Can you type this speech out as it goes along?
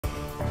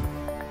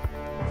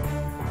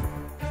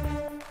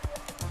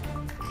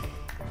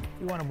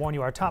We want to warn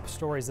you, our top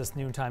stories this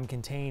noontime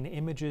contain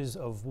images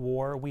of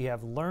war. We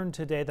have learned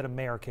today that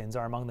Americans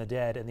are among the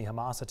dead in the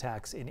Hamas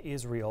attacks in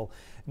Israel.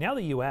 Now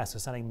the U.S.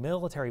 is sending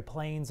military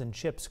planes and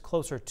ships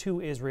closer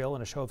to Israel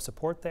in a show of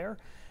support there.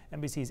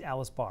 NBC's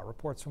Alice Barr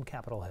reports from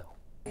Capitol Hill.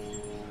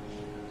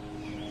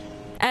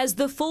 As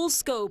the full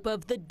scope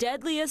of the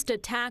deadliest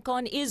attack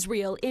on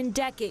Israel in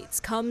decades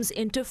comes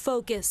into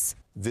focus.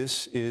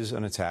 This is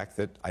an attack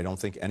that I don't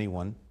think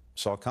anyone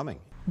saw coming.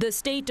 The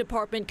State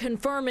Department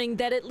confirming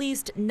that at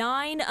least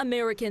 9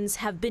 Americans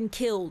have been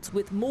killed,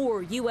 with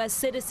more U.S.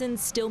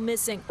 citizens still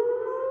missing.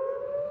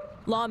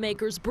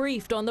 Lawmakers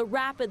briefed on the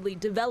rapidly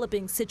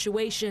developing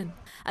situation.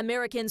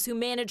 Americans who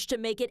managed to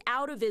make it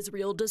out of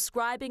Israel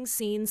describing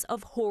scenes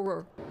of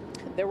horror.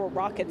 There were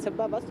rockets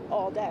above us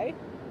all day.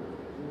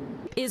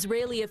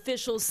 Israeli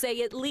officials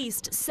say at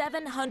least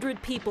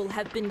 700 people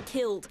have been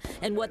killed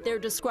in what they're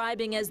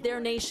describing as their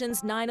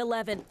nation's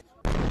 9/11.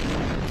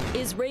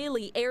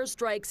 Israeli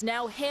airstrikes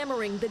now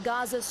hammering the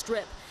Gaza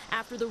Strip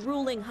after the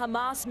ruling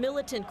Hamas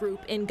militant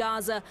group in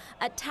Gaza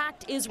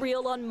attacked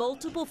Israel on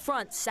multiple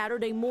fronts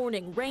Saturday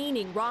morning,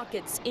 raining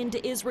rockets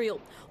into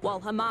Israel, while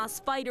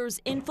Hamas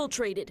fighters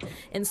infiltrated,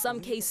 in some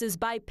cases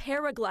by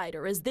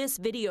paraglider, as this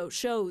video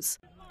shows.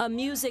 A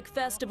music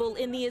festival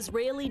in the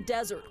Israeli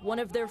desert, one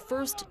of their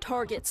first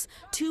targets.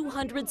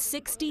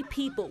 260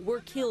 people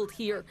were killed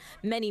here,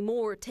 many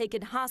more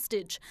taken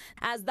hostage.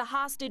 As the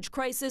hostage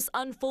crisis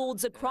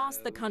unfolds across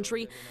the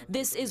country,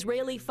 this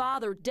Israeli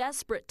father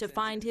desperate to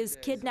find his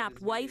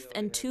kidnapped wife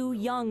and 2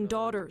 young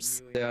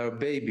daughters. They are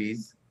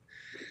babies,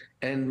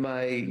 and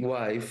my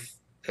wife,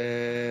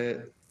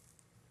 they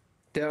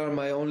are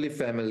my only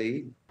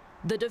family.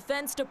 The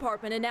Defense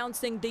Department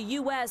announcing the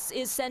U.S.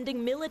 is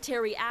sending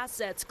military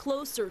assets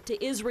closer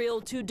to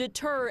Israel to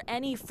deter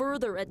any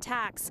further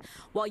attacks,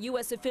 while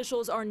U.S.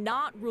 officials are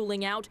not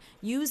ruling out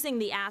using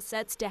the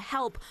assets to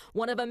help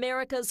one of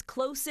America's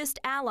closest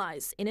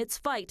allies in its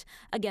fight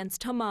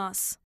against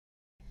Hamas.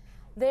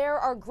 There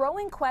are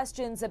growing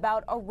questions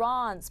about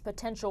Iran's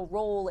potential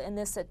role in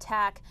this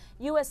attack.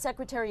 U.S.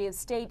 Secretary of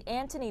State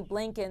Antony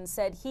Blinken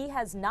said he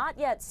has not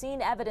yet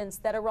seen evidence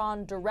that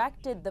Iran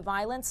directed the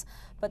violence,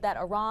 but that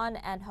Iran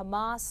and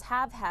Hamas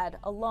have had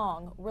a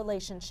long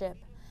relationship.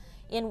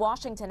 In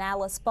Washington,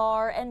 Alice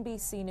Barr,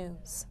 NBC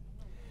News.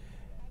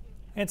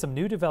 And some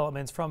new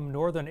developments from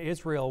northern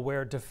Israel,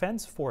 where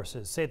defense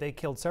forces say they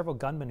killed several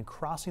gunmen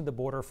crossing the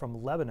border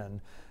from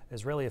Lebanon.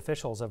 Israeli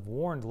officials have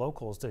warned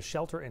locals to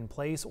shelter in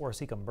place or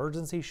seek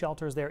emergency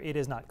shelters there. It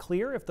is not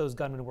clear if those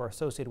gunmen were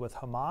associated with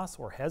Hamas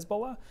or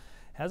Hezbollah.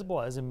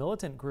 Hezbollah is a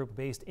militant group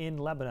based in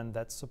Lebanon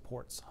that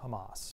supports Hamas.